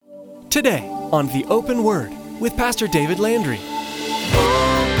Today on The Open Word with Pastor David Landry.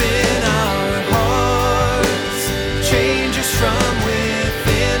 Open our hearts, change us from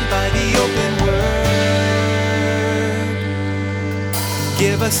within by the open word.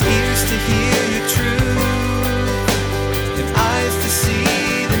 Give us ears to hear your truth and eyes to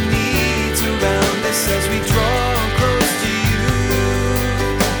see the needs around us as we draw close to you.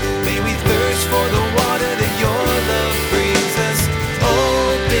 May we thirst for the water that your love brings us.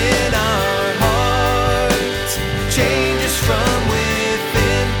 Open our hearts, change us from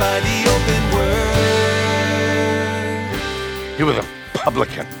within by the open word. He was a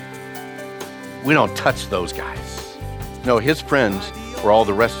publican. We don't touch those guys. No, his friends were all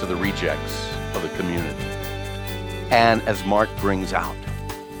the rest of the rejects of the community. And as Mark brings out,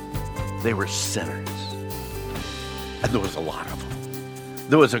 they were sinners. And there was a lot of them.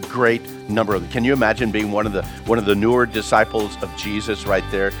 There was a great number of them. Can you imagine being one of the newer disciples of Jesus right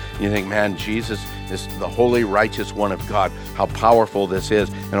there? And you think, man, Jesus is the holy, righteous one of God. How powerful this is.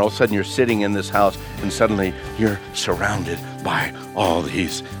 And all of a sudden you're sitting in this house and suddenly you're surrounded by all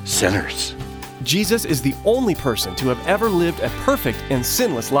these sinners. Jesus is the only person to have ever lived a perfect and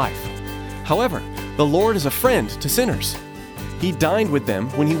sinless life. However, the Lord is a friend to sinners. He dined with them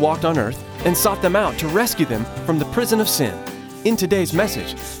when he walked on earth and sought them out to rescue them from the prison of sin. In today's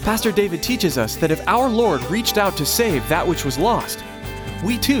message, Pastor David teaches us that if our Lord reached out to save that which was lost,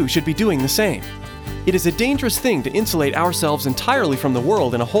 we too should be doing the same. It is a dangerous thing to insulate ourselves entirely from the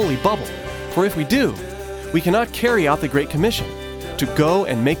world in a holy bubble, for if we do, we cannot carry out the Great Commission, to go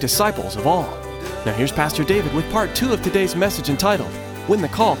and make disciples of all. Now here's Pastor David with part 2 of today's message entitled, When the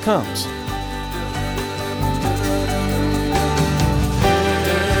Call Comes.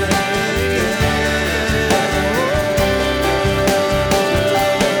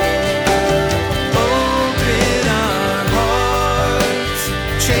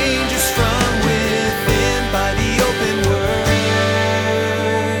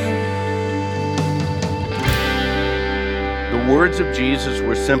 Words of Jesus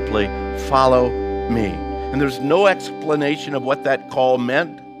were simply, follow me. And there's no explanation of what that call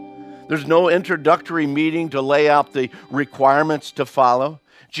meant. There's no introductory meeting to lay out the requirements to follow.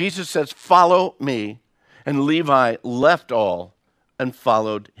 Jesus says, follow me. And Levi left all and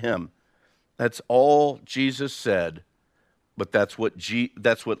followed him. That's all Jesus said, but that's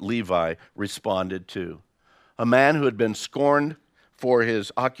what Levi responded to. A man who had been scorned for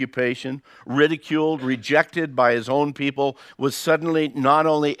his occupation, ridiculed, rejected by his own people, was suddenly not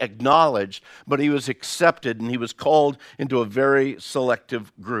only acknowledged, but he was accepted and he was called into a very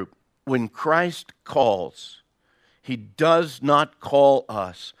selective group. When Christ calls, he does not call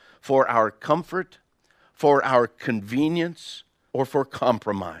us for our comfort, for our convenience, or for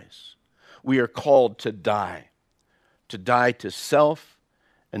compromise. We are called to die to self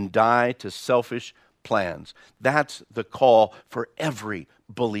and die to selfish plans. That's the call for every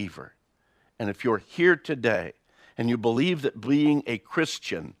believer. And if you're here today and you believe that being a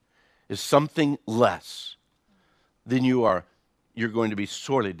Christian is something less, then you're going to be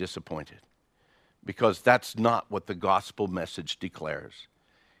sorely disappointed, because that's not what the gospel message declares.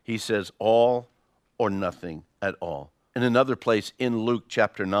 He says all or nothing at all. In another place in Luke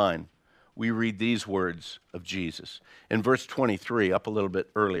chapter 9, we read these words of Jesus. In verse 23, up a little bit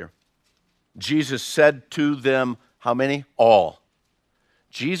earlier, Jesus said to them, how many? All.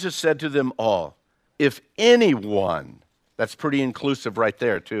 Jesus said to them all, if anyone, that's pretty inclusive right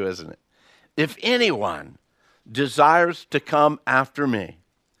there too, isn't it? If anyone desires to come after me,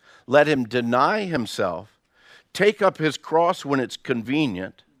 let him deny himself, take up his cross when it's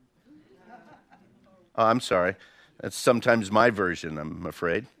convenient. Oh, I'm sorry. That's sometimes my version, I'm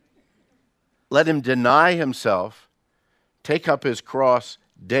afraid. Let him deny himself, take up his cross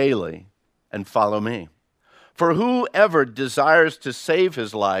daily, and follow me. For whoever desires to save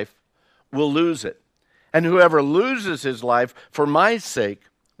his life will lose it, and whoever loses his life for my sake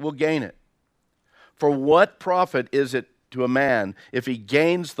will gain it. For what profit is it to a man if he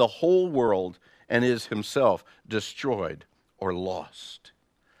gains the whole world and is himself destroyed or lost?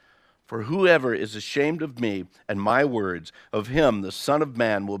 For whoever is ashamed of me and my words, of him the Son of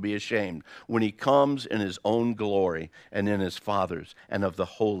Man will be ashamed when he comes in his own glory and in his Father's and of the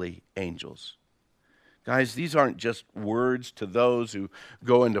holy angels. Guys, these aren't just words to those who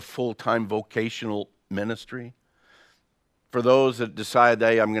go into full-time vocational ministry. For those that decide,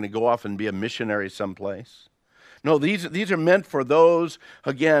 hey, I'm going to go off and be a missionary someplace. No, these are meant for those,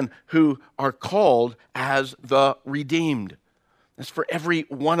 again, who are called as the redeemed. It's for every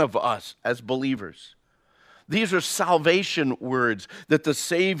one of us as believers. These are salvation words that the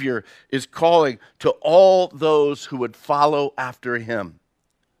Savior is calling to all those who would follow after him.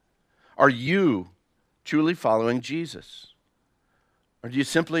 Are you truly following Jesus? Or do you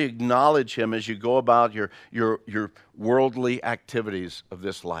simply acknowledge him as you go about your worldly activities of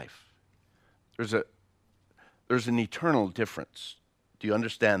this life? There's an eternal difference. Do you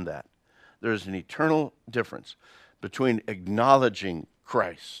understand that? There's an eternal difference between acknowledging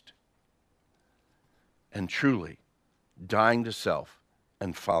Christ and truly dying to self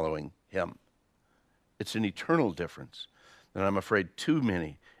and following him. It's an eternal difference that I'm afraid too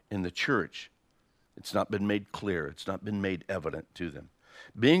many in the church, it's not been made clear. It's not been made evident to them.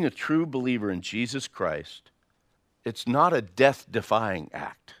 Being a true believer in Jesus Christ, it's not a death-defying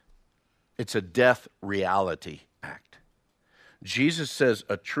act. It's a death reality act. Jesus says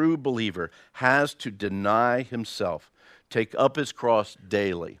a true believer has to deny himself, take up his cross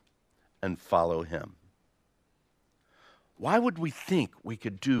daily, and follow him. Why would we think we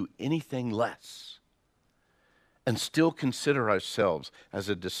could do anything less and still consider ourselves as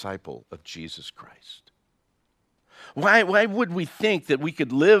a disciple of Jesus Christ? Why would we think that we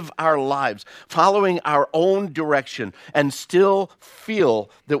could live our lives following our own direction and still feel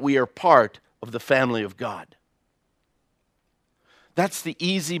that we are part of the family of God? That's the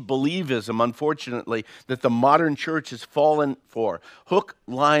easy believism, unfortunately, that the modern church has fallen for. Hook,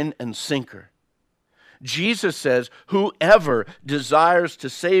 line, and sinker. Jesus says, whoever desires to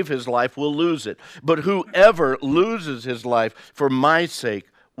save his life will lose it, but whoever loses his life for my sake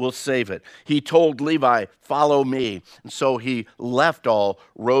will save it. He told Levi, follow me. And so he left all,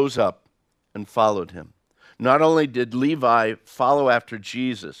 rose up, and followed him. Not only did Levi follow after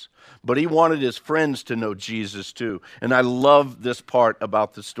Jesus, but he wanted his friends to know Jesus too. And I love this part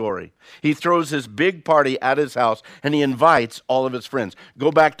about the story. He throws his big party at his house, and he invites all of his friends.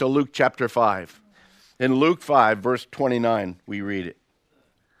 Go back to Luke chapter 5. In Luke 5, verse 29, we read it.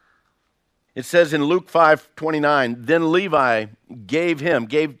 It says in Luke 5:29, then Levi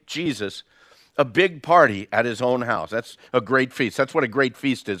gave Jesus a big party at his own house. That's a great feast. That's what a great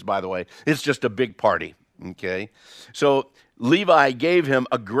feast is, by the way. It's just a big party, okay? So Levi gave him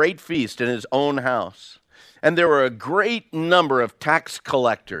a great feast in his own house. And there were a great number of tax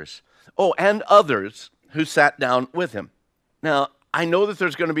collectors, and others who sat down with him. Now, I know that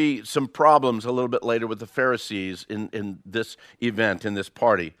there's going to be some problems a little bit later with the Pharisees in this event, in this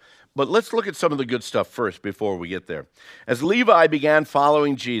party. But let's look at some of the good stuff first before we get there. As Levi began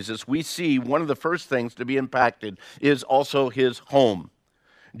following Jesus, we see one of the first things to be impacted is also his home.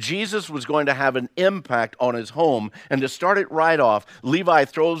 Jesus was going to have an impact on his home, and to start it right off, Levi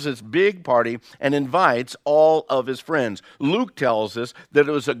throws this big party and invites all of his friends. Luke tells us that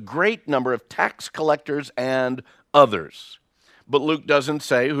it was a great number of tax collectors and others. But Luke doesn't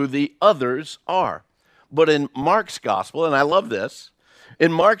say who the others are. But in Mark's gospel, and I love this,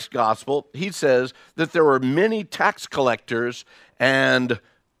 in Mark's gospel, he says that there were many tax collectors and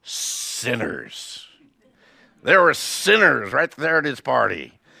sinners. There were sinners right there at his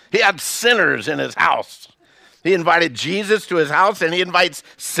party. He had sinners in his house. He invited Jesus to his house, and he invites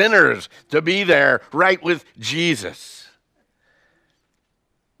sinners to be there right with Jesus.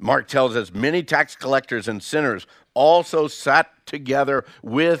 Mark tells us many tax collectors and sinners also sat together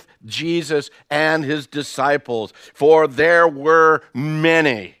with Jesus and his disciples, for there were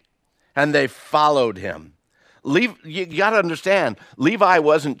many, and they followed him. You got to understand, Levi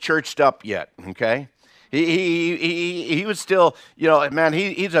wasn't churched up yet, okay? He was still,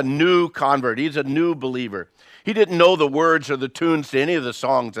 he's a new convert. He's a new believer. He didn't know the words or the tunes to any of the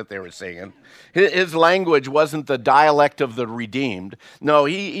songs that they were singing. His language wasn't the dialect of the redeemed. No,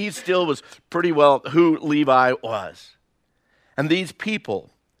 he still was pretty well who Levi was. And these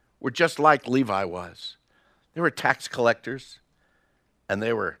people were just like Levi was. They were tax collectors, and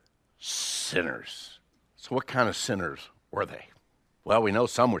they were sinners. So what kind of sinners were they? Well, we know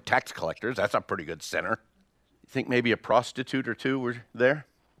some were tax collectors. That's a pretty good sinner. You think maybe a prostitute or two were there?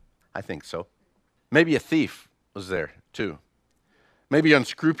 I think so. Maybe a thief was there too. Maybe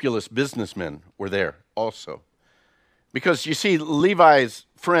unscrupulous businessmen were there also. Because you see, Levi's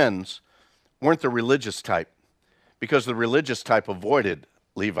friends weren't the religious type, because the religious type avoided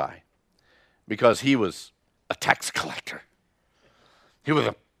Levi, because he was a tax collector. He was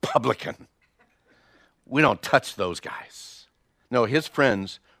a publican. We don't touch those guys. No, his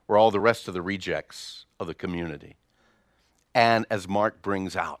friends were all the rest of the rejects of the community. And as Mark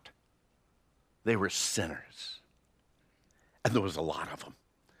brings out, they were sinners. And there was a lot of them.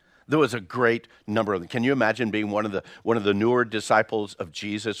 There was a great number of them. Can you imagine being one of the newer disciples of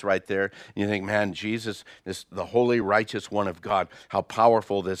Jesus right there? And you think, man, Jesus is the holy, righteous one of God. How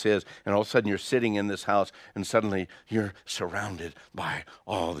powerful this is. And all of a sudden you're sitting in this house and suddenly you're surrounded by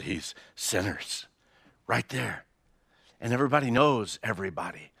all these sinners right there. And everybody knows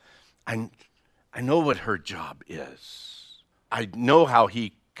everybody. I know what her job is. I know how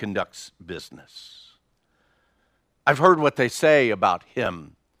he conducts business. I've heard what they say about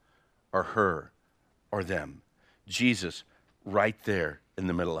him or her or them. Jesus right there in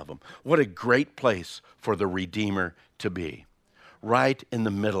the middle of them. What a great place for the Redeemer to be. Right in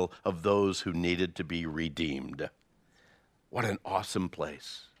the middle of those who needed to be redeemed. What an awesome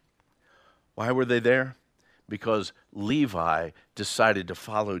place. Why were they there? Because Levi decided to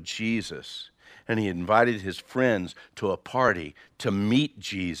follow Jesus, and he invited his friends to a party to meet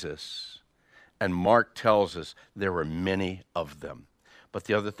Jesus. And Mark tells us there were many of them. But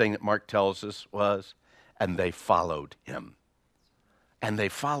the other thing that Mark tells us was, and they followed him. And they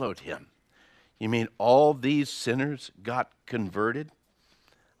followed him. You mean all these sinners got converted?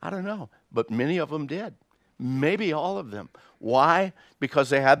 I don't know, but many of them did. Maybe all of them. Why? Because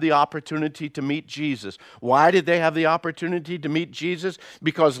they had the opportunity to meet Jesus. Why did they have the opportunity to meet Jesus?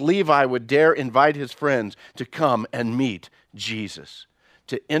 Because Levi would dare invite his friends to come and meet Jesus,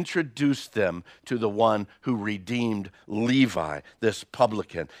 to introduce them to the one who redeemed Levi, this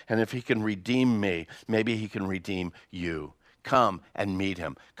publican. And if he can redeem me, maybe he can redeem you. Come and meet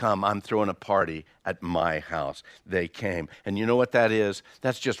him. Come, I'm throwing a party at my house. They came. And you know what that is?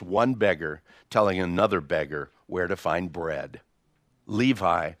 That's just one beggar telling another beggar where to find bread.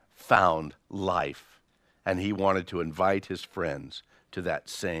 Levi found life, and he wanted to invite his friends to that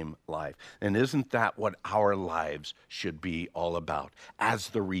same life. And isn't that what our lives should be all about? As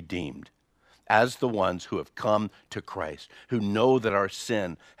the redeemed, as the ones who have come to Christ, who know that our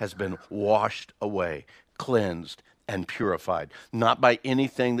sin has been washed away, cleansed, and purified, not by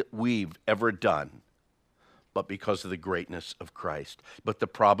anything that we've ever done, but because of the greatness of Christ. But the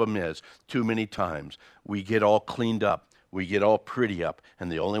problem is, too many times, we get all cleaned up, we get all pretty up, and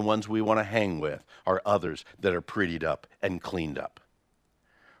the only ones we want to hang with are others that are prettied up and cleaned up,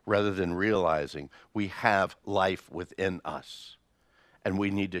 rather than realizing we have life within us, and we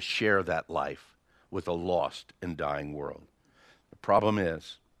need to share that life with a lost and dying world. The problem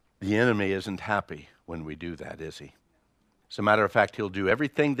is, the enemy isn't happy when we do that, is he? As a matter of fact, he'll do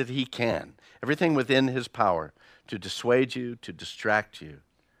everything that he can, everything within his power, to dissuade you, to distract you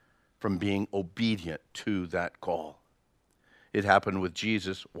from being obedient to that call. It happened with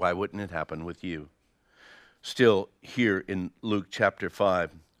Jesus. Why wouldn't it happen with you? Still, here in Luke chapter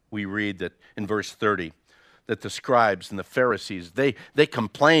 5, we read that in verse 30, that the scribes and the Pharisees, they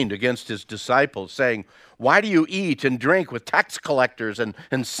complained against his disciples, saying, "Why do you eat and drink with tax collectors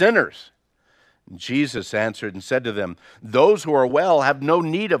and sinners?" Jesus answered and said to them, "Those who are well have no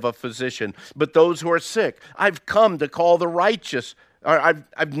need of a physician, but those who are sick. I've come to call the righteous, or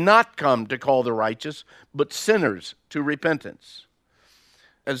I've not come to call the righteous, but sinners to repentance."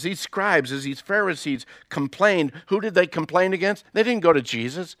 As these scribes, as these Pharisees complained, who did they complain against? They didn't go to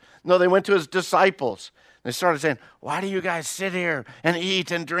Jesus. No, they went to his disciples. They started saying, "Why do you guys sit here and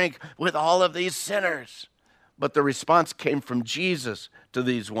eat and drink with all of these sinners?" But the response came from Jesus to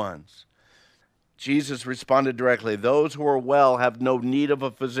these ones. Jesus responded directly, "Those who are well have no need of a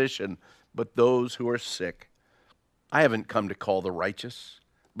physician, but those who are sick. I haven't come to call the righteous,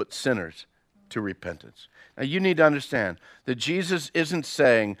 but sinners to repentance." Now you need to understand that Jesus isn't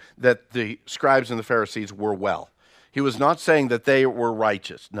saying that the scribes and the Pharisees were well. He was not saying that they were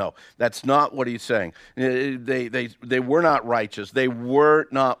righteous. No, that's not what he's saying. They were not righteous. They were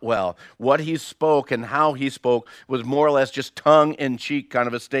not well. What he spoke and how he spoke was more or less just tongue-in-cheek kind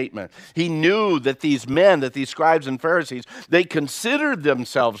of a statement. He knew that these men, that these scribes and Pharisees, they considered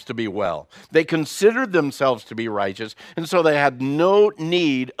themselves to be well. They considered themselves to be righteous, and so they had no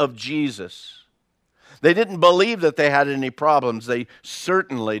need of Jesus. They didn't believe that they had any problems. They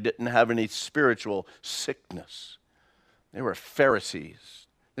certainly didn't have any spiritual sickness. They were Pharisees.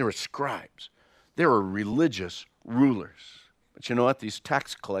 They were scribes. They were religious rulers. But you know what? These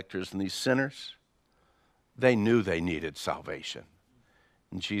tax collectors and these sinners, they knew they needed salvation.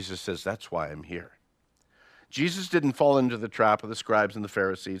 And Jesus says, "That's why I'm here." Jesus didn't fall into the trap of the scribes and the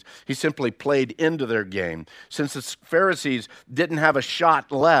Pharisees. He simply played into their game. Since the Pharisees didn't have a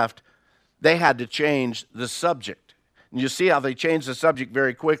shot left, they had to change the subject. And you see how they changed the subject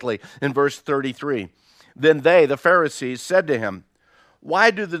very quickly in verse 33. Then they, the Pharisees, said to him,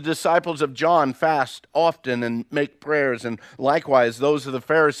 "Why do the disciples of John fast often and make prayers, and likewise those of the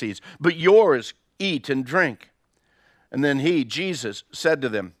Pharisees, but yours eat and drink?" And then he, Jesus, said to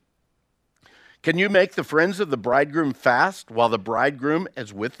them, "Can you make the friends of the bridegroom fast while the bridegroom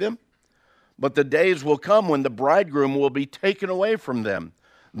is with them? But the days will come when the bridegroom will be taken away from them.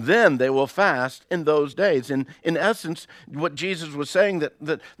 Then they will fast in those days." And in essence, what Jesus was saying,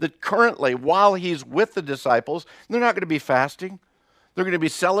 that currently, while he's with the disciples, they're not going to be fasting. They're going to be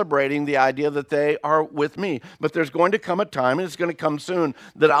celebrating the idea that they are with me. But there's going to come a time, and it's going to come soon,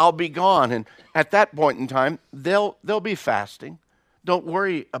 that I'll be gone. And at that point in time, they'll be fasting. Don't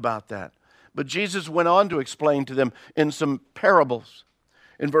worry about that. But Jesus went on to explain to them in some parables.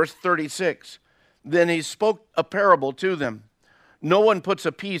 In verse 36, then he spoke a parable to them. No one puts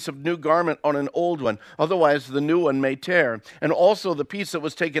a piece of new garment on an old one, otherwise the new one may tear. And also the piece that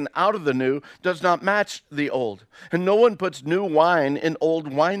was taken out of the new does not match the old. And no one puts new wine in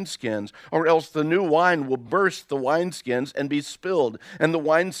old wineskins, or else the new wine will burst the wineskins and be spilled, and the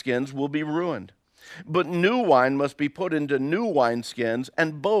wineskins will be ruined. But new wine must be put into new wineskins,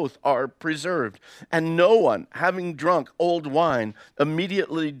 and both are preserved. And no one, having drunk old wine,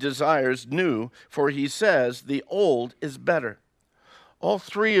 immediately desires new, for he says, the old is better. All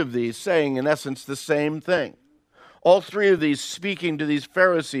three of these saying, in essence, the same thing. All three of these speaking to these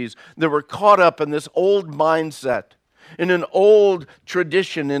Pharisees that were caught up in this old mindset, in an old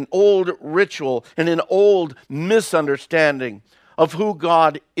tradition, an old ritual, and an old misunderstanding of who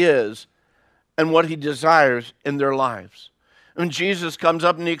God is and what he desires in their lives. And Jesus comes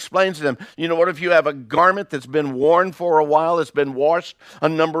up and he explains to them, you know what, if you have a garment that's been worn for a while, it's been washed a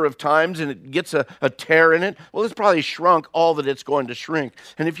number of times and it gets a tear in it, well, it's probably shrunk all that it's going to shrink.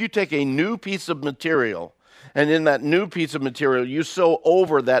 And if you take a new piece of material, and in that new piece of material, you sew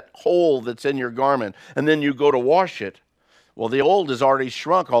over that hole that's in your garment, and then you go to wash it, well, the old has already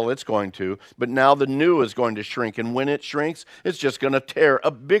shrunk all it's going to, but now the new is going to shrink. And when it shrinks, it's just going to tear a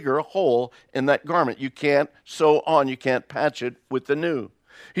bigger hole in that garment. You can't sew on, you can't patch it with the new.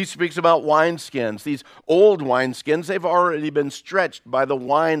 He speaks about wineskins. These old wineskins, they've already been stretched by the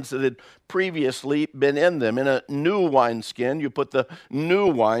wines that had previously been in them. In a new wineskin, you put the new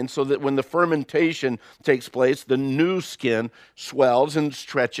wine so that when the fermentation takes place, the new skin swells and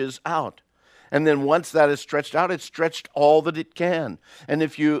stretches out. And then once that is stretched out, it's stretched all that it can. And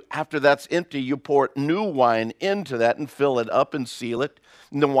if you, after that's empty, you pour new wine into that and fill it up and seal it,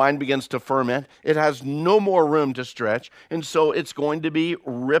 and the wine begins to ferment, it has no more room to stretch, and so it's going to be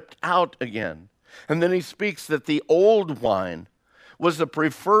ripped out again. And then he speaks that the old wine was the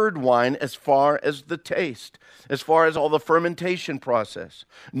preferred wine as far as the taste, as far as all the fermentation process.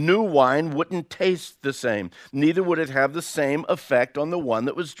 New wine wouldn't taste the same, neither would it have the same effect on the one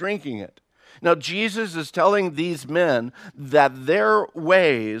that was drinking it. Now, Jesus is telling these men that their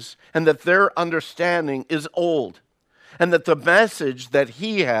ways and that their understanding is old, and that the message that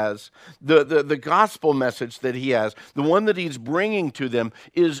he has, the gospel message that he has, the one that he's bringing to them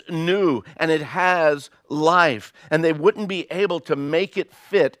is new, and it has life, and they wouldn't be able to make it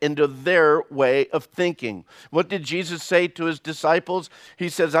fit into their way of thinking. What did Jesus say to his disciples? He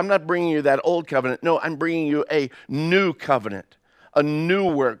says, I'm not bringing you that old covenant. No, I'm bringing you a new covenant. A new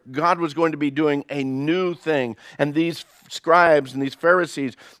work. God was going to be doing a new thing. And these scribes and these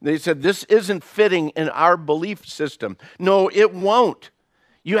Pharisees, they said, this isn't fitting in our belief system. No, it won't.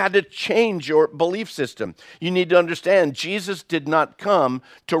 You had to change your belief system. You need to understand, Jesus did not come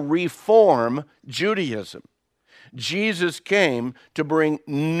to reform Judaism. Jesus came to bring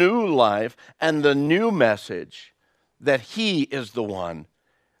new life and the new message that he is the one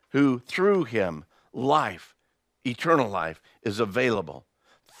who, through him, life, eternal life, is available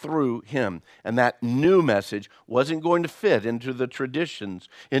through him. And that new message wasn't going to fit into the traditions,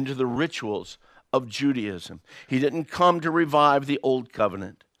 into the rituals of Judaism. He didn't come to revive the old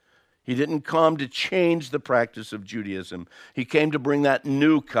covenant. He didn't come to change the practice of Judaism. He came to bring that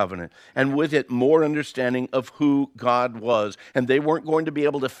new covenant, and with it more understanding of who God was. And they weren't going to be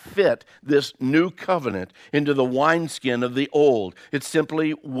able to fit this new covenant into the wineskin of the old. It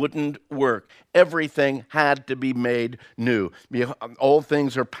simply wouldn't work. Everything had to be made new. All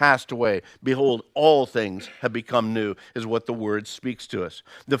things are passed away. Behold, all things have become new, is what the word speaks to us.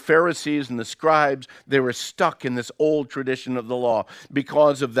 The Pharisees and the scribes, they were stuck in this old tradition of the law.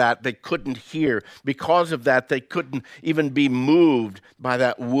 Because of that, they couldn't hear. Because of that, they couldn't even be moved by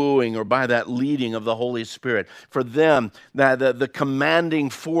that wooing or by that leading of the Holy Spirit. For them, the commanding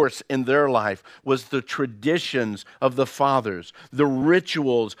force in their life was the traditions of the fathers, the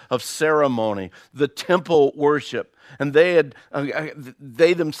rituals of ceremony, the temple worship. And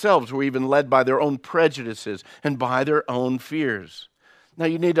they themselves were even led by their own prejudices and by their own fears. Now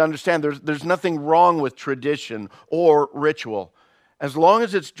you need to understand there's nothing wrong with tradition or ritual as long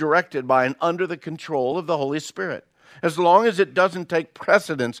as it's directed by and under the control of the Holy Spirit. As long as it doesn't take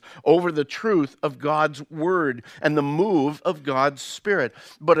precedence over the truth of God's word and the move of God's Spirit.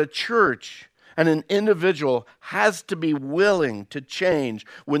 But a church and an individual has to be willing to change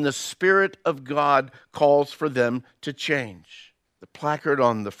when the Spirit of God calls for them to change. The placard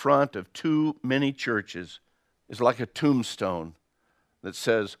on the front of too many churches is like a tombstone that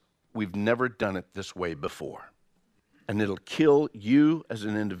says, we've never done it this way before. And it'll kill you as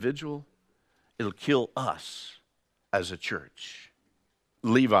an individual. It'll kill us as a church.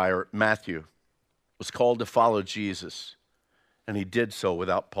 Levi, or Matthew, was called to follow Jesus, and he did so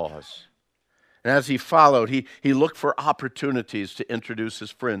without pause. And as he followed, he looked for opportunities to introduce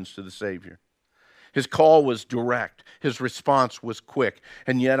his friends to the Savior. His call was direct. His response was quick.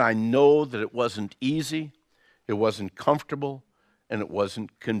 And yet I know that it wasn't easy, it wasn't comfortable, and it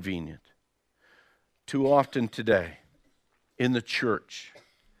wasn't convenient. Too often today, in the church,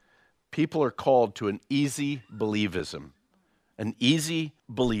 people are called to an easy believism. An easy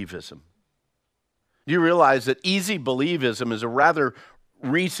believism. Do you realize that easy believism is a rather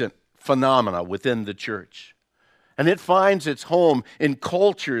recent phenomena within the church? And it finds its home in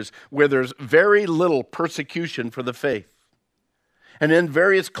cultures where there's very little persecution for the faith. And in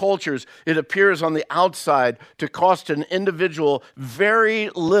various cultures, it appears on the outside to cost an individual very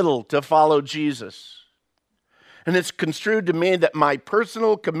little to follow Jesus. And it's construed to mean that my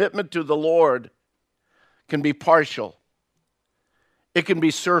personal commitment to the Lord can be partial. It can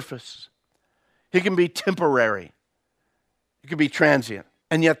be surface. It can be temporary. It can be transient.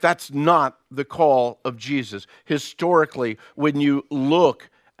 And yet that's not the call of Jesus. Historically, when you look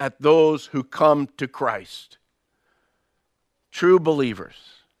at those who come to Christ, true believers,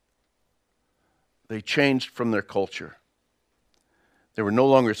 they changed from their culture. They were no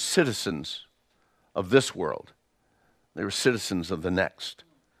longer citizens of this world. They were citizens of the next.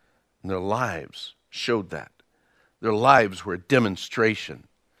 And their lives showed that. Their lives were a demonstration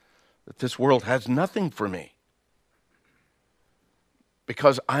that this world has nothing for me,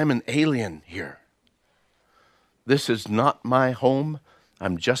 because I'm an alien here. This is not my home.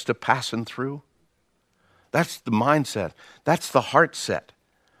 I'm just a passing through. That's the mindset. That's the heart set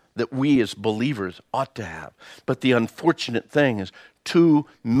that we as believers ought to have. But the unfortunate thing is too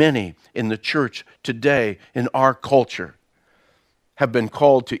many in the church today, in our culture, have been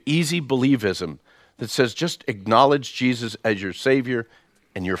called to easy believism that says just acknowledge Jesus as your Savior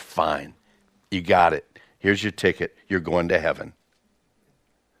and you're fine. You got it. Here's your ticket. You're going to heaven.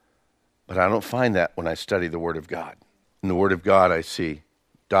 But I don't find that when I study the Word of God. In the Word of God, I see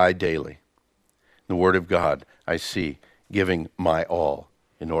die daily. In the Word of God, I see giving my all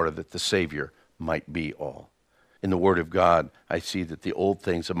in order that the Savior might be all. In the Word of God, I see that the old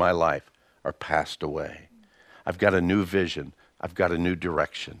things of my life are passed away. I've got a new vision. I've got a new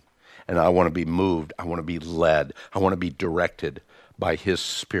direction. And I want to be moved. I want to be led. I want to be directed by His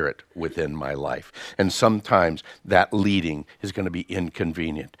Spirit within my life. And sometimes that leading is going to be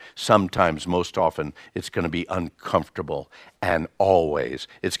inconvenient. Sometimes, most often, it's going to be uncomfortable. And always,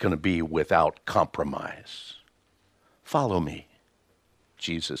 it's going to be without compromise. Follow me,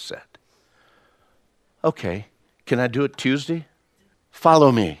 Jesus said. Okay, can I do it Tuesday?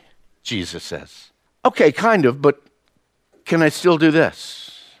 Follow me, Jesus says. Okay, kind of, but can I still do this?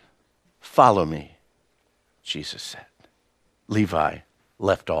 Follow me, Jesus said. Levi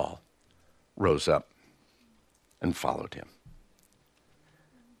left all, rose up, and followed him.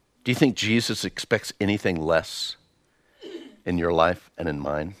 Do you think Jesus expects anything less in your life and in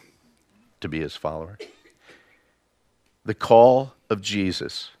mine to be his follower? The call of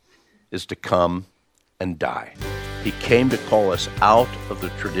Jesus is to come and die. He came to call us out of the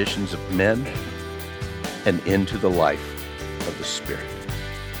traditions of men and into the life of the Spirit.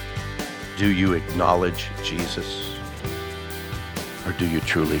 Do you acknowledge Jesus? Or do you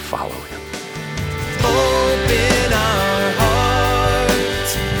truly follow him? Open our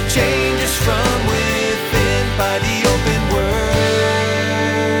hearts, change us from within by the open word.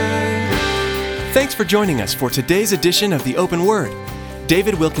 Thanks for joining us for today's edition of the Open Word.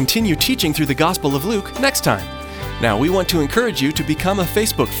 David will continue teaching through the Gospel of Luke next time. Now, we want to encourage you to become a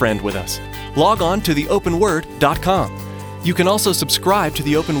Facebook friend with us. Log on to theopenword.com. You can also subscribe to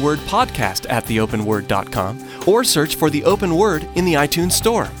the Open Word podcast at theopenword.com or search for the Open Word in the iTunes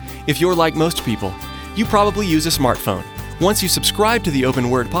Store. If you're like most people, you probably use a smartphone. Once you subscribe to the Open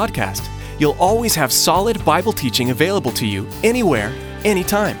Word podcast, you'll always have solid Bible teaching available to you anywhere,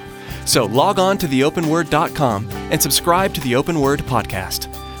 anytime. So log on to theopenword.com and subscribe to the Open Word podcast.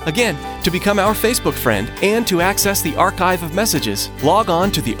 Again, to become our Facebook friend and to access the archive of messages, log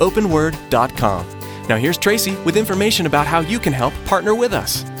on to theopenword.com. Now here's Tracy with information about how you can help partner with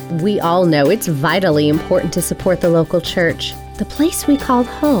us. We all know it's vitally important to support the local church, the place we call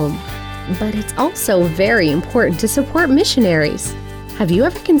home. But it's also very important to support missionaries. Have you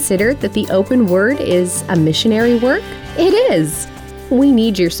ever considered that the Open Word is a missionary work? It is. We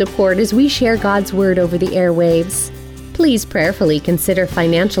need your support as we share God's Word over the airwaves. Please prayerfully consider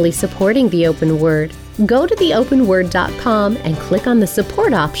financially supporting the Open Word. Go to theopenword.com and click on the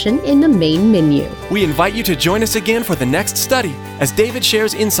support option in the main menu. We invite you to join us again for the next study as David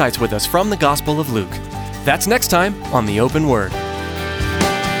shares insights with us from the Gospel of Luke. That's next time on The Open Word.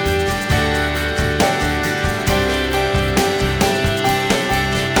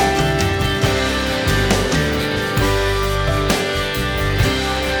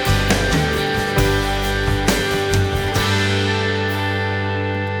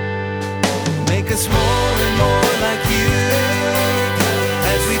 Make us more and more like you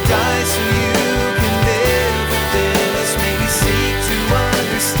as we die so you can live within us. May we seek to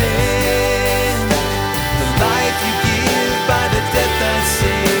understand the life you give by the death that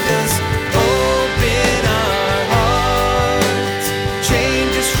saved us. Open our hearts,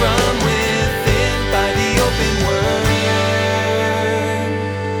 change us from